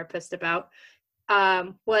to my therapist about,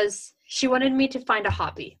 was she wanted me to find a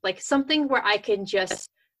hobby, like something where I can just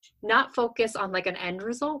not focus on like an end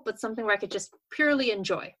result, but something where I could just purely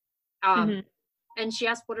enjoy. And she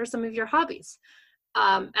asked, what are some of your hobbies?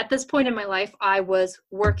 At this point in my life, I was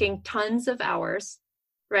working tons of hours,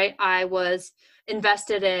 right? I was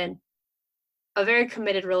invested in a very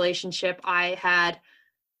committed relationship. I had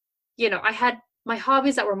my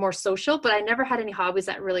hobbies that were more social, but I never had any hobbies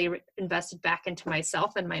that really invested back into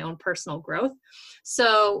myself and my own personal growth.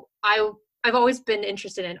 So I've always been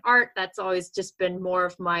interested in art. That's always just been more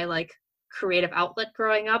of my like creative outlet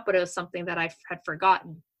growing up, but it was something that I had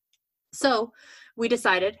forgotten. So we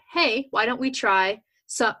decided, hey, why don't we try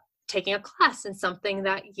taking a class in something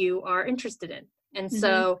that you are interested in? And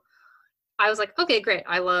so I was like, okay, great.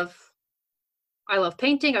 I love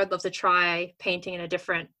painting. I would love to try painting in a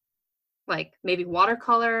different, like maybe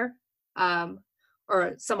watercolor,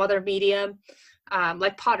 or some other medium,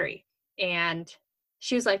 like pottery. And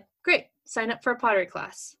she was like, great, sign up for a pottery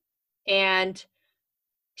class. And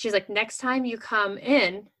she's like, next time you come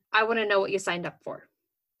in, I want to know what you signed up for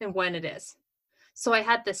and when it is. So I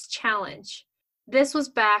had this challenge. This was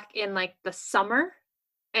back in like the summer,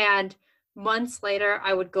 and months later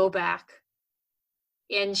I would go back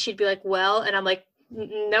and she'd be like, well, and I'm like,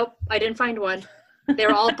 nope, I didn't find one. They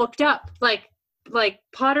were all booked up. Like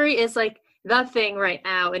pottery is like the thing right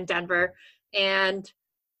now in Denver. And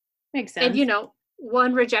makes sense. And you know,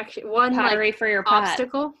 one rejection, one pottery like for your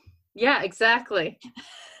obstacle. Pot. Yeah, exactly.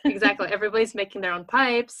 Exactly. Everybody's making their own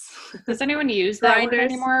pipes. Does anyone use that word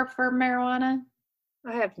anymore for marijuana?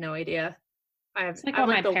 I have no idea. It's like what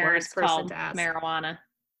my parents call marijuana.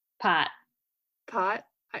 Pot.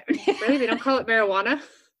 Really? They don't call it marijuana?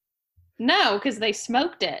 No, because they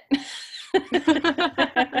smoked it.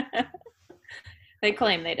 They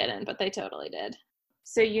claim they didn't, but they totally did.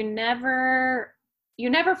 So you never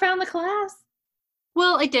found the class?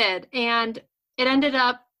 Well, I did, and it ended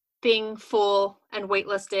up being full and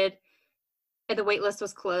waitlisted, and the waitlist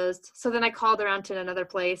was closed. So then I called around to another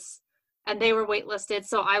place, and they were waitlisted.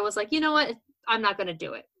 So I was like, you know what? I'm not going to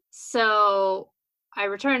do it. So I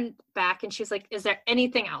returned back, and she's like, is there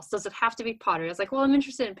anything else? Does it have to be pottery? I was like, well, I'm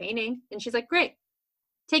interested in painting. And she's like, great.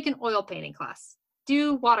 Take an oil painting class.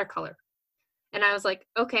 Do watercolor. And I was like,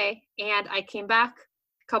 okay. And I came back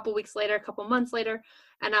a couple months later,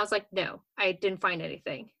 and I was like, no, I didn't find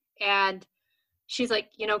anything. And she's like,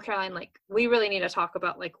 you know, Caroline, like, we really need to talk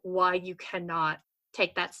about like why you cannot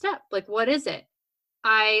take that step. Like, what is it?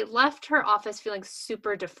 I left her office feeling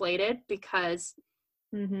super deflated because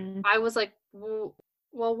I was like, well,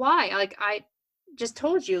 why? Like, I just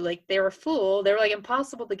told you, like, they were full. They were like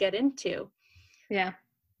impossible to get into. Yeah.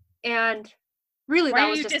 And really, why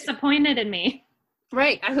are you disappointed in me?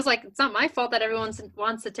 Right. I was like, it's not my fault that everyone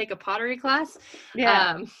wants to take a pottery class.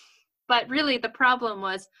 Yeah. But really the problem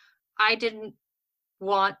was I didn't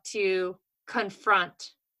want to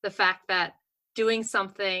confront the fact that doing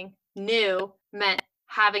something new meant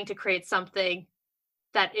having to create something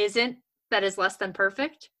that is less than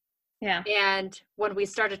perfect. Yeah. And when we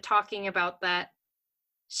started talking about that,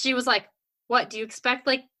 she was like, what, do you expect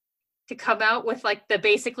like to come out with like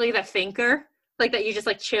basically the thinker, like that you just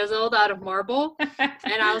like chiseled out of marble?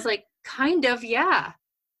 And I was like, kind of, yeah.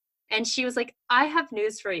 And she was like, I have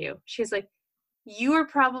news for you. She's like, you are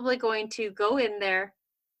probably going to go in there,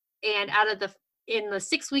 and in the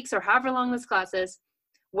 6 weeks or however long this class is,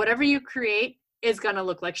 whatever you create is going to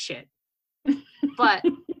look like shit. But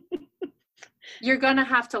you're going to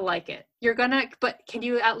have to like it. But can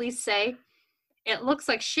you at least say, it looks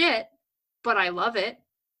like shit, but I love it?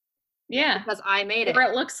 Yeah. because I made it. Or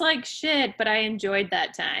it looks like shit, but I enjoyed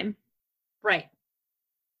that time. Right.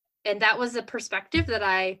 And that was a perspective that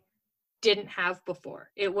I didn't have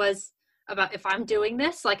before. It was about, if I'm doing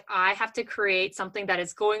this, like, I have to create something that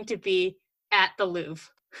is going to be at the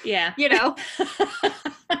Louvre. Yeah. You know?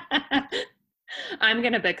 I'm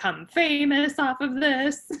going to become famous off of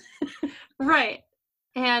this. Right.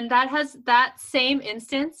 And that same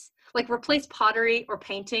instance, like, replace pottery or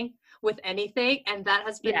painting with anything, and that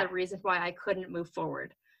has been the reason why I couldn't move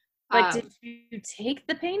forward. But did you take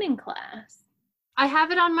the painting class? I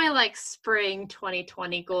have it on my, like, spring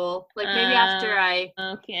 2020 goal. Like,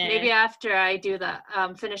 maybe after I do the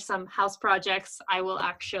finish some house projects, I will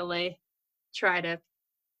actually try to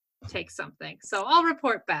take something. So I'll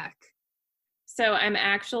report back. So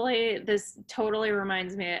this totally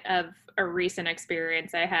reminds me of a recent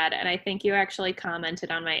experience I had, and I think you actually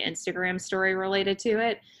commented on my Instagram story related to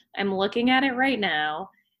it. I'm looking at it right now.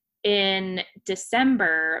 In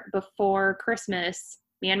December, before Christmas,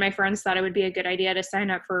 me and my friends thought it would be a good idea to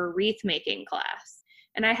sign up for a wreath making class.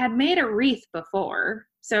 And I had made a wreath before,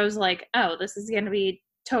 so I was like, oh, this is going to be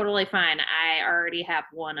totally fine. I already have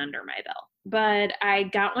one under my belt. But I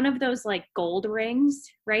got one of those, like, gold rings,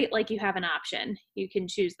 right? Like, you have an option. You can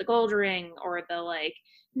choose the gold ring or the, like,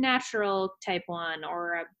 natural type one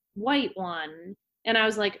or a white one. And I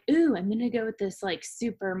was like, ooh, I'm going to go with this, like,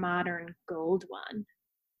 super modern gold one.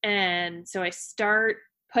 And so I start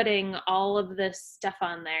putting all of this stuff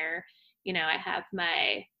on there. You know, I have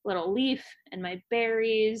my little leaf and my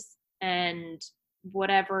berries and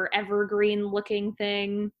whatever evergreen looking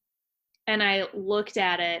thing. And I looked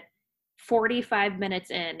at it 45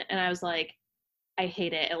 minutes in and I was like, I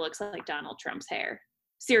hate it. It looks like Donald Trump's hair.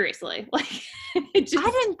 Seriously. Like, I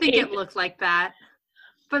didn't think it looked like that.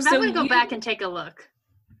 But I'm going to go back and take a look.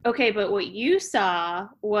 Okay, but what you saw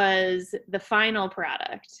was the final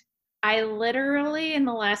product. I literally, in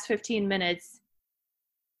the last 15 minutes,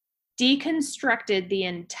 deconstructed the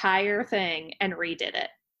entire thing and redid it.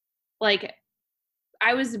 Like,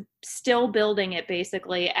 I was still building it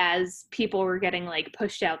basically as people were getting, like,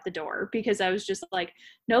 pushed out the door, because I was just like,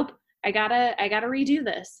 nope, I gotta redo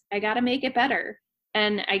this. I gotta make it better.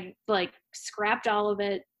 And I, like, scrapped all of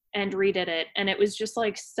it and redid it. And it was just,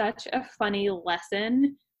 like, such a funny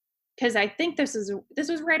lesson. Because I think this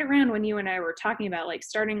was right around when you and I were talking about, like,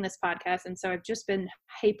 starting this podcast. And so I've just been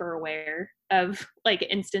hyper aware of, like,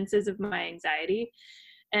 instances of my anxiety.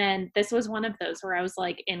 And this was one of those where I was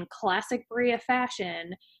like, in classic Bria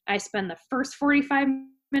fashion, I spend the first 45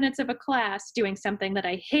 minutes of a class doing something that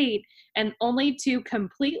I hate, and only to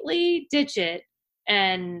completely ditch it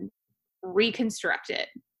and reconstruct it.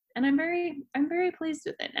 And I'm very pleased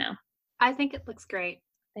with it now. I think it looks great.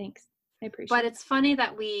 Thanks. I appreciate it. But it's funny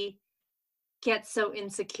that we get so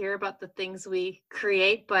insecure about the things we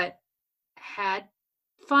create, but had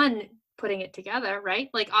fun putting it together, right?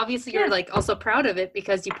 Like, obviously you're, like, also proud of it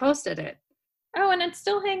because you posted it. Oh, and it's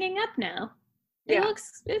still hanging up now.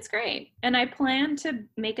 It's great. And I plan to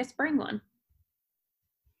make a spring one.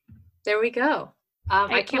 There we go.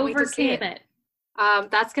 I can't wait to see it.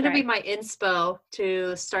 That's going to be my inspo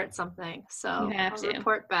to start something. So I'll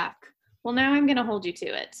report back. Well, now I'm going to hold you to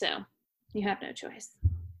it. So you have no choice.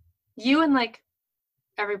 You and, like,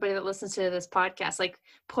 everybody that listens to this podcast, like,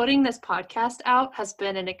 putting this podcast out has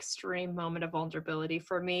been an extreme moment of vulnerability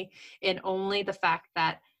for me, in only the fact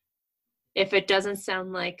that if it doesn't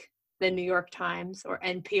sound like the New York Times or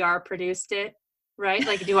NPR produced it, right?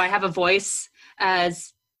 Like, do I have a voice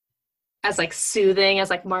as like soothing as,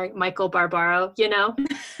 like, Michael Barbaro, you know?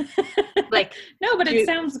 Like, no, but it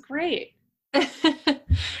sounds great.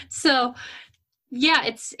 So yeah,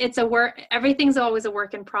 it's a work. Everything's always a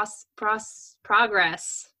work in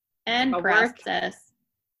progress and process.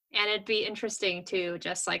 And it'd be interesting to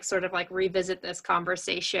just, like, sort of, like, revisit this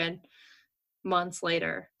conversation months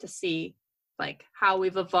later to see, like, how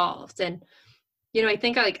we've evolved. And, you know, I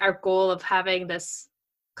think, like, our goal of having this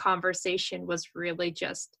conversation was really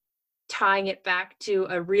just tying it back to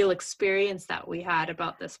a real experience that we had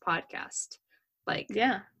about this podcast. Like,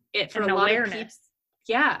 it for an a lot awareness. of people.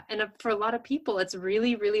 Yeah. And for a lot of people, it's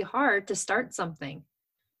really, really hard to start something,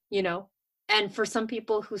 you know, and for some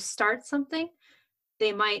people who start something,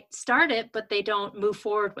 they might start it, but they don't move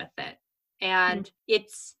forward with it. And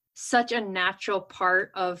it's such a natural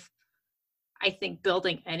part of, I think,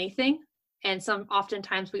 building anything. And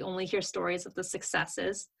oftentimes we only hear stories of the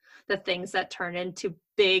successes, the things that turn into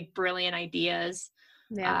big, brilliant ideas.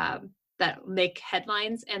 That make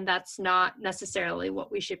headlines, and that's not necessarily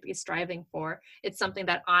what we should be striving for. It's something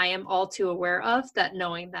that I am all too aware of, that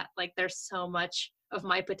knowing that, like, there's so much of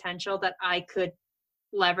my potential that I could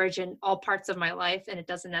leverage in all parts of my life, and it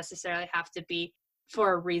doesn't necessarily have to be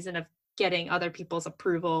for a reason of getting other people's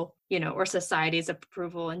approval, or society's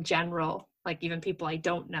approval in general, like even people I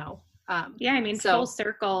don't know. Yeah, I mean, full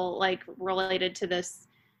circle, like related to this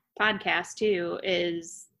podcast too,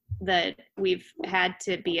 is that we've had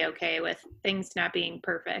to be okay with things not being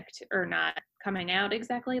perfect or not coming out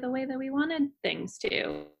exactly the way that we wanted things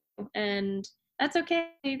to. And that's okay.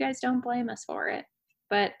 You guys don't blame us for it.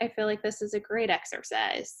 But I feel like this is a great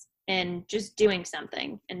exercise in just doing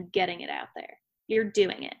something and getting it out there. You're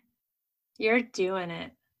doing it. You're doing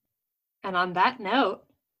it. And on that note,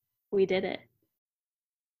 we did it.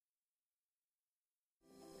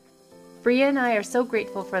 Bria and I are so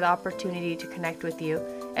grateful for the opportunity to connect with you,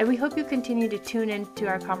 and we hope you continue to tune in to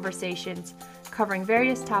our conversations covering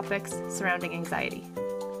various topics surrounding anxiety.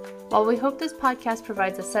 While we hope this podcast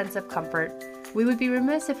provides a sense of comfort, we would be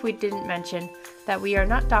remiss if we didn't mention that we are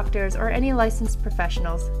not doctors or any licensed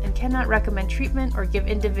professionals and cannot recommend treatment or give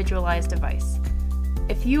individualized advice.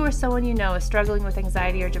 If you or someone you know is struggling with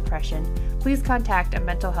anxiety or depression, please contact a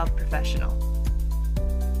mental health professional.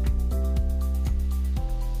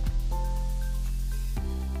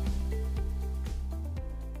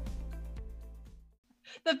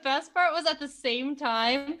 The best part was at the same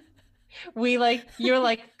time, you're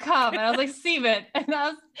like, come, and I was like, Steven, and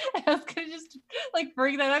I was gonna just like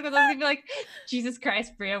bring that up because I was gonna be like, Jesus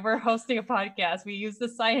Christ, Bria, we're hosting a podcast. We use the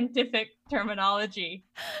scientific terminology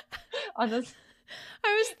on this.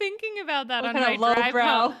 I was thinking about that on my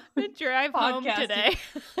drive home today.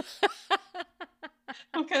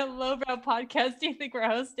 What kind of lowbrow podcast do you think we're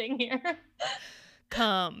hosting here?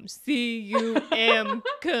 Come, C-U-M,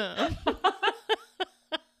 come.